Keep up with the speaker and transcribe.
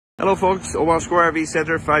Hello folks, Owasco RV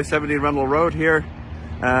Center, 570 Rundle Road here.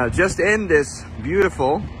 Just in this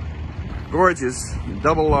beautiful, gorgeous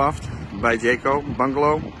double loft by Jayco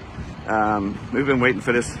Bungalow. We've been waiting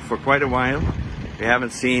for this for quite a while. We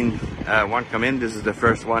haven't seen one come in. This is the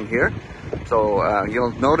first one here. So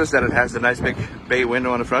you'll notice that it has a nice big bay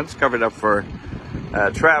window on the front. It's covered up for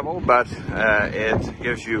travel, but it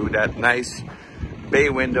gives you that nice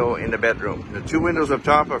bay window in the bedroom. The two windows up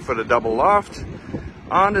top are for the double loft.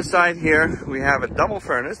 On the side here, we have a double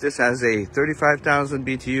furnace. This has a 35,000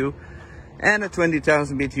 BTU and a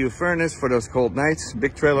 20,000 BTU furnace for those cold nights.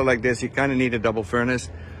 Big trailer like this, you kind of need a double furnace.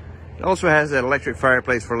 It also has an electric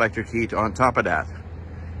fireplace for electric heat on top of that.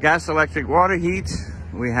 Gas, electric, water heat.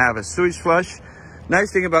 We have a sewage flush.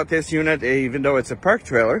 Nice thing about this unit, even though it's a park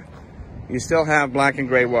trailer, you still have black and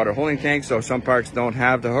gray water holding tanks, so some parks don't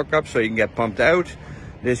have the hookup, so you can get pumped out.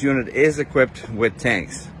 This unit is equipped with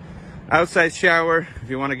tanks. Outside shower, if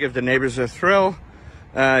you want to give the neighbors a thrill,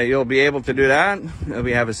 you'll be able to do that.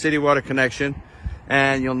 We have a city water connection,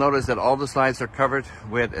 and you'll notice that all the slides are covered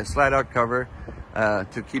with a slide out cover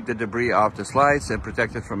to keep the debris off the slides and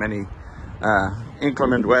protect it from any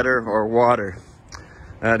inclement weather or water.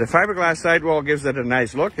 The fiberglass sidewall gives it a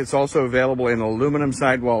nice look. It's also available in aluminum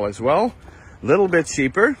sidewall as well. A little bit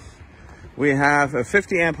cheaper. We have a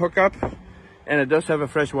 50 amp hookup, and it does have a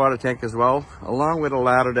fresh water tank as well, along with a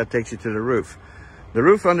ladder that takes you to the roof. The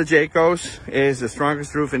roof on the Jaycos is the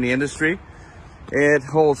strongest roof in the industry. It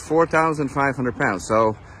holds 4,500 pounds,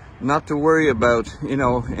 so not to worry about,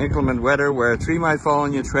 inclement weather where a tree might fall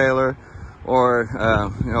on your trailer, or,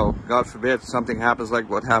 God forbid, something happens like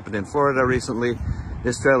what happened in Florida recently.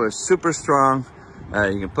 This trailer is super strong.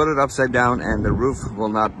 You can put it upside down and the roof will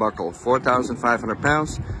not buckle. 4,500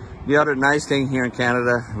 pounds. The other nice thing here in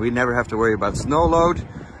Canada, we never have to worry about snow load.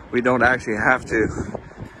 We don't actually have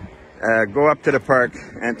to go up to the park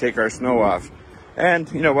and take our snow off.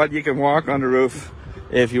 And you know what? You can walk on the roof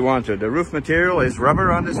if you want to. The roof material is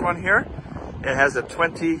rubber on this one here. It has a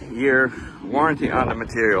 20-year warranty on the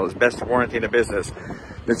material. It's best warranty in the business.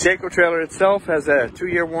 The Jayco trailer itself has a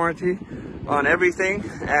 2-year warranty on everything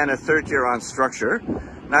and a 3rd year on structure.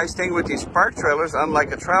 Nice thing with these park trailers,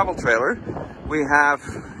 unlike a travel trailer,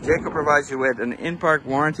 Jayco provides you with an in-park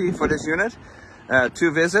warranty for this unit.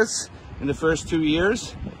 2 visits in the first 2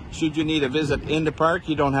 years. Should you need a visit in the park,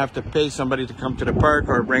 you don't have to pay somebody to come to the park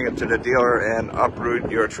or bring it to the dealer and uproot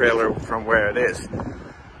your trailer from where it is.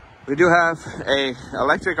 We do have a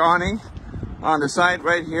electric awning on the side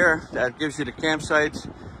right here that gives you the campsite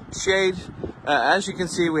shade. As you can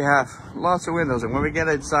see, we have lots of windows, and when we get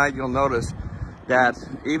inside, you'll notice that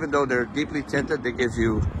even though they're deeply tinted, they give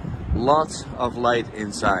you lots of light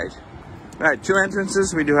inside. All right, 2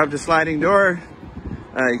 entrances. We do have the sliding door.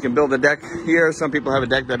 You can build a deck here. Some people have a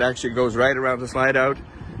deck that actually goes right around the slide out.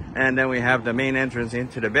 And then we have the main entrance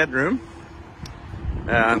into the bedroom.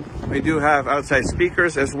 We do have outside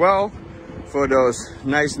speakers as well for those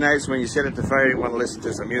nice nights when you sit at the fire and you want to listen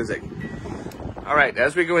to some music. All right,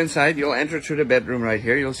 as we go inside, you'll enter through the bedroom right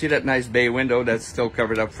here. You'll see that nice bay window that's still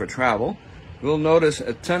covered up for travel. You'll notice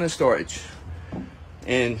a ton of storage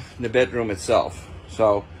in the bedroom itself.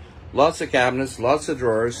 So lots of cabinets, lots of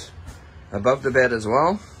drawers above the bed as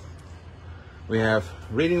well. We have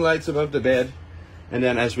reading lights above the bed. And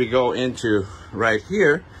then as we go into right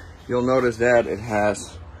here, you'll notice that it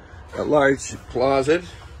has a large closet,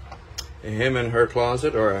 a him and her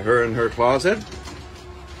closet, or a her and her closet.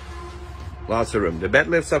 Lots of room. The bed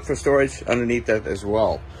lifts up for storage underneath that as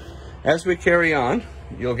well. As we carry on,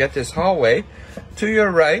 you'll get this hallway. To your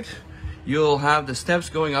right, you'll have the steps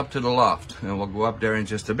going up to the loft, and we'll go up there in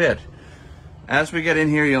just a bit. As we get in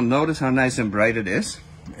here, you'll notice how nice and bright it is.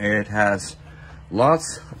 It has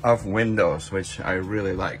lots of windows, which I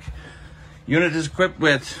really like. Unit is equipped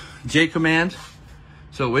with J-Command.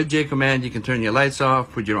 So with J-Command, you can turn your lights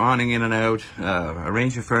off, put your awning in and out,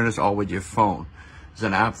 arrange your furnace all with your phone. There's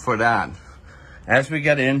an app for that. As we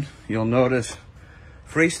get in, you'll notice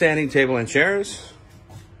freestanding table and chairs,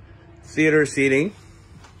 theater seating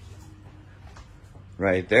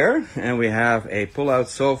right there, and we have a pull-out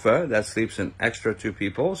sofa that sleeps an extra 2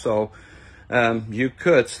 people. So you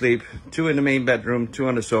could sleep 2 in the main bedroom, 2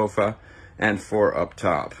 on the sofa, and 4 up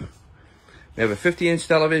top. We have a 50-inch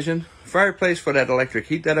television, fireplace for that electric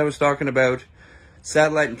heat that I was talking about,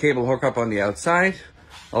 satellite and cable hookup on the outside,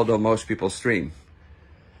 although most people stream.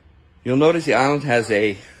 You'll notice the island has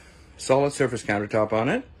a solid surface countertop on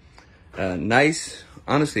it. Nice,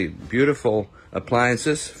 honestly, beautiful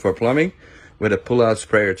appliances for plumbing with a pull-out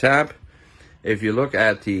sprayer tap. If you look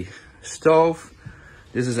at the stove,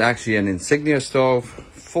 this is actually an Insignia stove,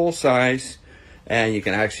 full size, and you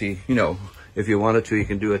can actually, If you wanted to, you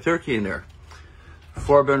can do a turkey in there.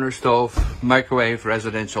 4-burner stove, microwave,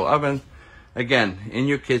 residential oven. Again, in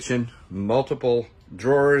your kitchen, multiple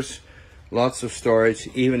drawers, lots of storage,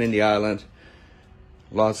 even in the island,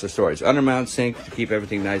 lots of storage. Undermount sink to keep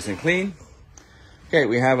everything nice and clean. Okay,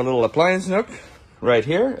 we have a little appliance nook right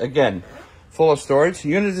here. Again, full of storage.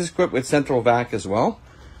 Unit is equipped with central vac as well,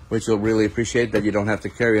 which you'll really appreciate, that you don't have to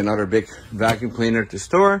carry another big vacuum cleaner to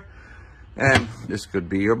store. And this could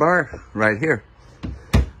be your bar right here.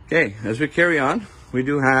 Okay, as we carry on, we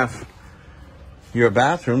do have your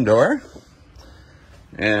bathroom door.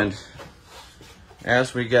 And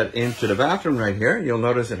as we get into the bathroom right here, you'll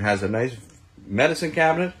notice it has a nice medicine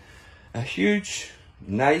cabinet, a huge,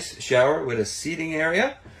 nice shower with a seating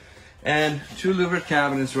area, and 2 louvered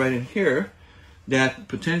cabinets right in here that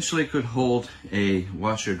potentially could hold a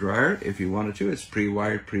washer dryer if you wanted to. It's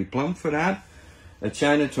pre-wired, pre-plumbed for that. A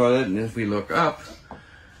china toilet, and if we look up,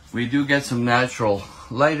 we do get some natural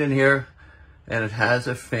light in here, and it has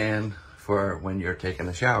a fan for when you're taking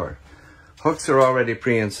a shower. Hooks are already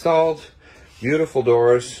pre-installed. Beautiful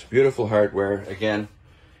doors, beautiful hardware, again,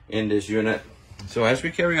 in this unit. So as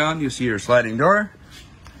we carry on, you see your sliding door.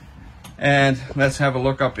 And let's have a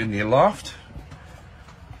look up in the loft.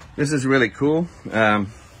 This is really cool.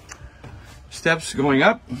 Steps going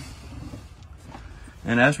up.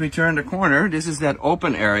 And as we turn the corner, this is that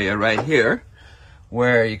open area right here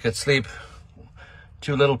where you could sleep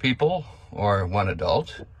 2 little people or 1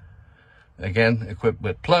 adult. Again, equipped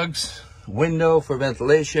with plugs, window for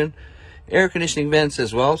ventilation, air conditioning vents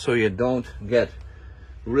as well, so you don't get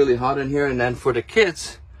really hot in here. And then for the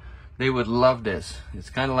kids, they would love this. It's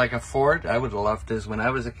kind of like a fort. I would love this when I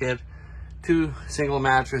was a kid. 2 single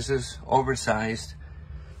mattresses, oversized,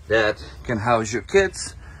 that can house your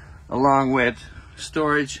kids, along with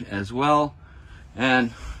storage as well,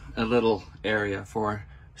 and a little area for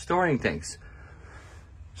storing things.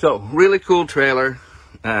 So really cool trailer.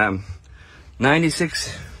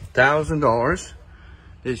 $96,000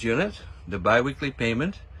 this unit. The bi-weekly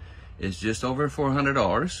payment is just over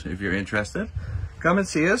 $400. If you're interested, come and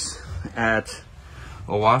see us at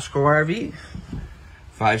Owasco RV,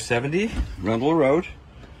 570 Rundle Road.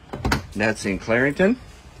 That's in Clarington.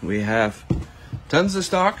 We have tons of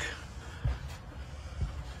stock.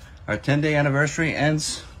 Our 10-day anniversary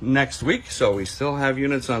ends next week, so we still have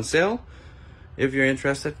units on sale. If you're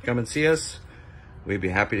interested, come and see us. We'd be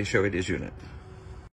happy to show you this unit.